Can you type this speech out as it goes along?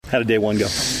How did day one go?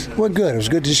 Well, good. It was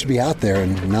good just to be out there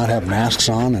and not have masks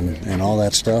on and all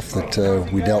that stuff that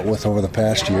we dealt with over the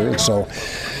past year. And so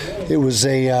it was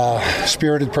a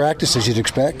spirited practice, as you'd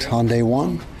expect, on day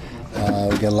one.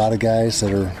 We got a lot of guys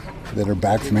that are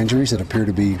back from injuries that appear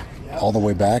to be all the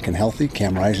way back and healthy,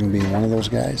 Cam Rising being one of those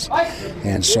guys.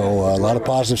 And so a lot of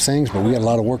positive things, but we got a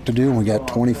lot of work to do, and we got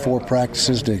 24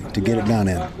 practices to get it done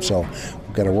in. So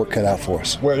we've got our work cut out for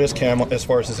us. Where is Cam as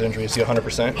far as his injury? Is he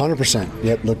 100%? 100%.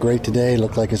 Yep, looked great today,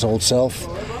 looked like his old self.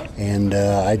 And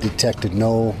I detected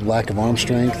no lack of arm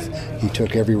strength. He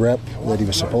took every rep that he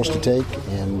was supposed to take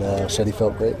and said he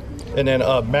felt great. And then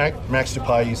Max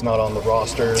Dupai, he's not on the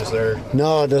roster. Is there?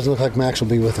 No, it doesn't look like Max will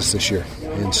be with us this year,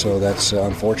 and so that's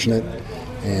unfortunate.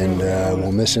 And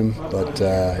we'll miss him, but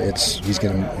he's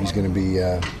going to be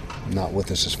not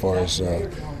with us as far as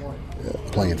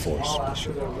playing for us this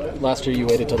year. Last year, you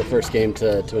waited till the first game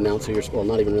to announce who you're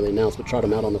not even really announce, but trot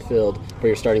him out on the field for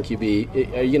your starting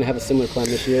QB. Are you going to have a similar plan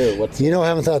this year? Or I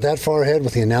haven't thought that far ahead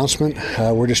with the announcement.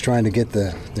 We're just trying to get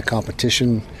the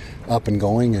competition up and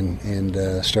going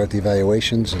and start the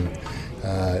evaluations.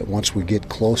 And once we get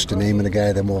close to naming a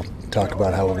guy, then we'll talk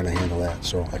about how we're going to handle that.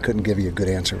 So I couldn't give you a good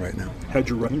answer right now. How'd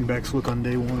your running backs look on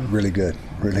day one? Really good,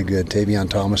 really good. Tavion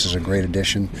Thomas is a great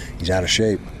addition. He's out of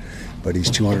shape, but he's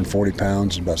 240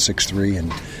 pounds, about 6'3",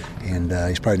 and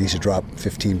he probably needs to drop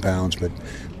 15 pounds, but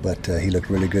he looked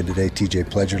really good today. TJ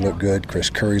Pledger looked good. Chris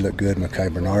Curry looked good.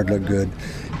 Mekhi Bernard looked good.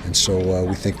 And so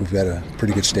we think we've got a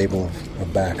pretty good stable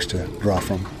of backs to draw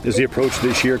from. Is the approach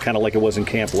this year kind of like it was in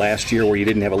camp last year where you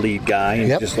didn't have a lead guy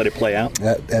and just let it play out?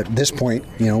 At this point,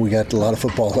 we got a lot of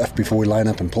football left before we line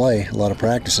up and play, a lot of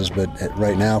practices. But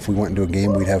right now, if we went into a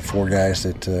game, we'd have 4 guys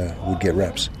that would get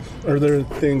reps. Are there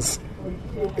things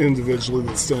individually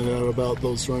that stand out about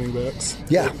those running backs?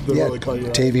 Yeah. Really caught your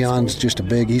eye? Tavion's just a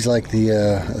big. He's like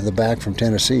the back from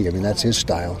Tennessee. I mean, that's his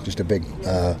style. Just a big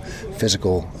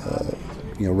physical.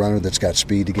 Runner that's got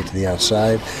speed to get to the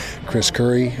outside. Chris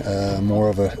Curry, more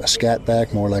of a scat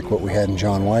back, more like what we had in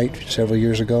John White several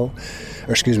years ago.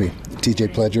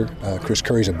 TJ Pledger. Chris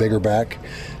Curry's a bigger back.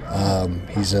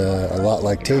 He's a lot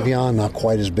like Tavion, not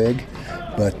quite as big,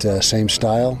 but same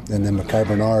style. And then Mekhi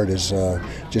Bernard is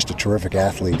just a terrific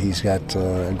athlete. He's got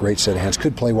a great set of hands.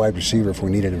 Could play wide receiver if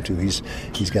we needed him to.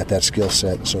 He's got that skill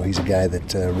set, so he's a guy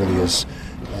that really is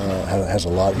has a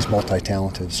lot. He's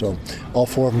multi-talented. So all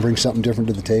 4 of them bring something different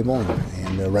to the table,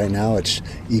 and right now it's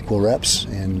equal reps,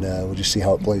 and we'll just see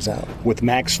how it plays out. With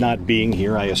Max not being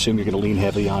here, I assume you're going to lean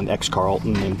heavily on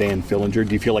ex-Carlton and Van Fillinger.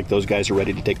 Do you feel like those guys are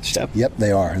ready to take the step? Yep,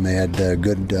 they are, and they had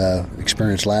good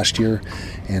experience last year,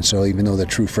 and so even though they're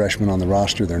true freshmen on the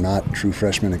roster, they're not true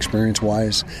freshmen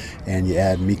experience-wise, and you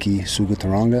add Miki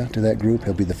Sugataranga to that group,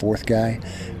 he'll be the 4th guy,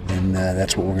 and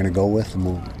that's what we're going to go with, and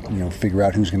we'll figure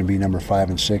out who's going to be number 5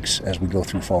 and 6 as we go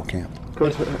through fall camp.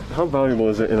 Coach, how valuable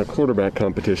is it in a quarterback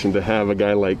competition to have a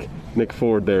guy like Nick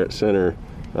Ford there at center,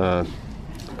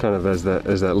 kind of as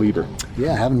that leader?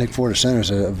 Yeah, having Nick Ford at center is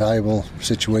a valuable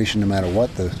situation no matter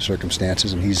what the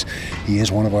circumstances, and he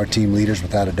is one of our team leaders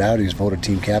without a doubt. He's voted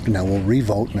team captain. Now we'll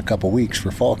re-vote in a couple weeks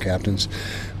for fall captains,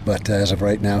 but as of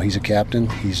right now, he's a captain.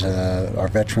 He's our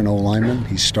veteran O-lineman.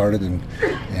 He's started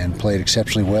and played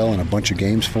exceptionally well in a bunch of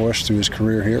games for us through his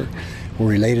career here.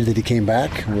 We're elated that he came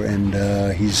back,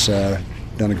 and he's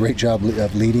done a great job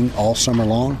of leading all summer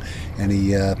long, and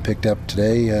he picked up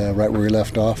today right where he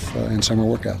left off in summer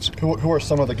workouts. Who are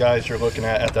some of the guys you're looking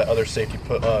at that other safety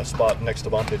spot next to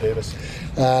Vontae Davis?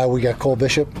 We got Cole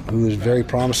Bishop, who is very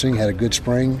promising, had a good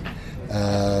spring.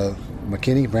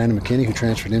 Brandon McKinney, who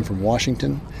transferred in from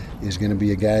Washington, is going to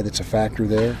be a guy that's a factor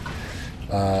there.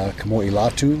 Kamoi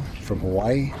Latu from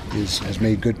Hawaii has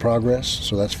made good progress,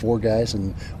 so that's 4 guys,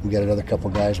 and we got another couple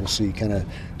guys we'll see, kind of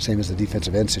same as the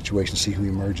defensive end situation, see who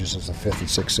emerges as the 5th and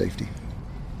 6th safety.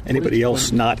 Anybody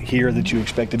else not here that you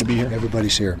expected to be here?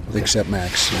 Everybody's here, except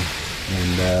Max,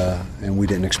 and we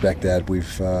didn't expect that.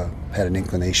 We've had an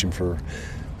inclination for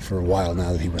a while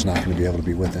now that he was not going to be able to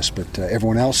be with us, but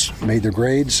everyone else made their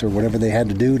grades or whatever they had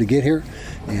to do to get here,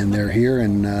 and they're here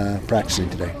and practicing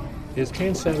today. Is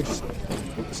Kane Savage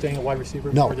staying at wide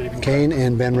receiver? No, Kane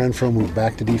and Ben Renfro moved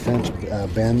back to defense.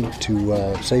 Ben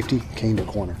to safety, Kane to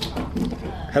corner.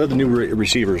 How do the new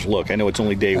receivers look? I know it's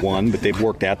only day one, but they've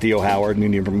worked out. Theo Howard,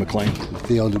 Munir McClain.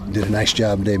 Theo did a nice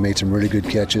job today, made some really good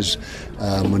catches.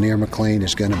 Munir McClain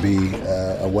is going to be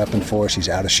a weapon for us. He's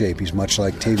out of shape. He's much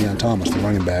like Tavion Thomas, the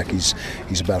running back. He's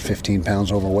about 15 pounds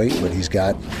overweight, but he's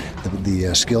got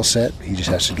the skill set. He just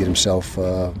has to get himself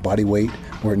body weight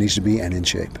where it needs to be and in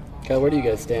shape. Kyle, where do you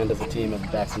guys stand as a team of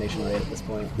vaccination rate at this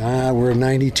point? We're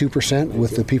 92%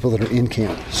 with the people that are in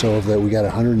camp. So that we got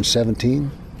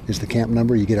 117 is the camp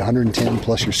number. You get 110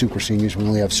 plus your super seniors. We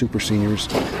only have super seniors,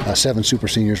 7 super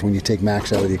seniors when you take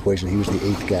Max out of the equation. He was the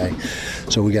 8th guy.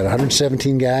 So we got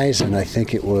 117 guys, and I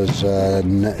think it was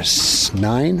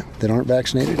 9 that aren't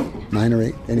vaccinated, 9 or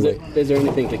 8. Anyway. Is there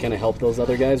anything to kind of help those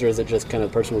other guys, or is it just kind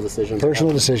of personal decisions?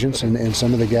 Personal decisions, and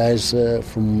some of the guys,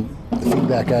 from the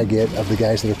feedback I get of the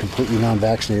guys that are completely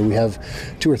non-vaccinated, we have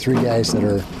 2 or 3 guys that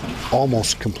are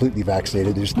almost completely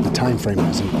vaccinated. The time frame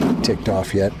hasn't ticked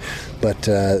off yet, but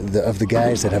of the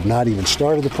guys that have not even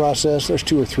started the process, there's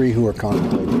 2 or 3 who are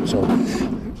contemplating. So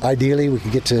ideally, we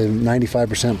could get to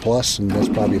 95% plus, and that's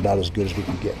probably about as good as we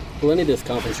can get. Will any of this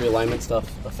conference realignment stuff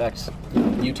affect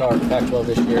Utah or Pac-12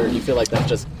 this year? Or do you feel like that's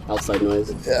just outside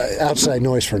noise? Outside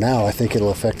noise for now. I think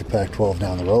it'll affect the Pac-12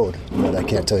 down the road, but I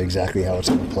can't tell you exactly how it's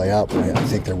going to play out. But I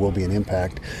think there will be an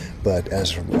impact, but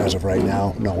as of right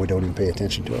now, no, we don't even pay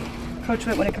attention to it. Coach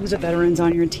Whit, when it comes to veterans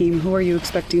on your team, who are you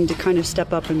expecting to kind of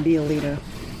step up and be a leader?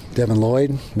 Devin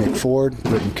Lloyd, Nick Ford,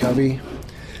 Britton Covey,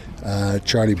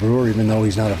 Charlie Brewer, even though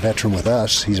he's not a veteran with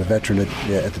us, he's a veteran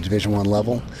at the Division I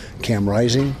level. Cam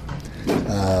Rising,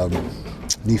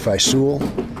 Nephi Sewell,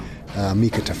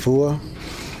 Mika Tafua,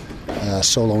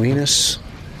 Solo Enos.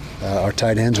 Our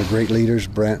tight ends are great leaders,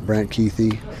 Brant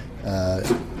Keithy,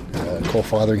 Cole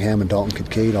Fotheringham and Dalton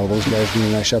Kincaid, all those guys doing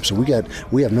a nice job. So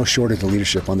we have no shortage of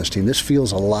leadership on this team. This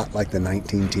feels a lot like the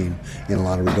 19 team in a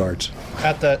lot of regards.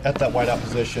 At that wideout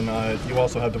position, you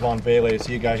also have Devon Vele. Is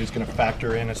he a guy who's going to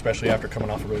factor in, especially after coming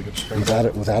off a really good spring?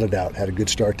 Without a doubt. Had a good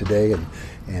start today,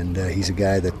 and he's a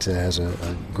guy that has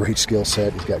a great skill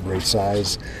set. He's got great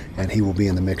size, and he will be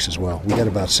in the mix as well. We got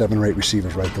about 7 or 8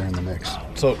 receivers right there in the mix.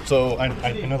 So I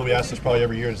know that we ask this probably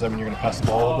every year. Does that mean you're going to pass the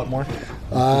ball a little bit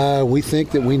more? We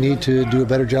think that we need to do a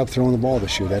better job throwing the ball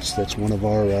this year. That's one of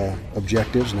our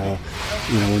objectives. Now,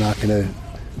 we're not going to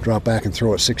drop back and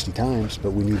throw it 60 times,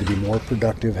 but we need to be more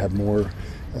productive, have more,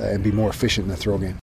 and be more efficient in the throw game.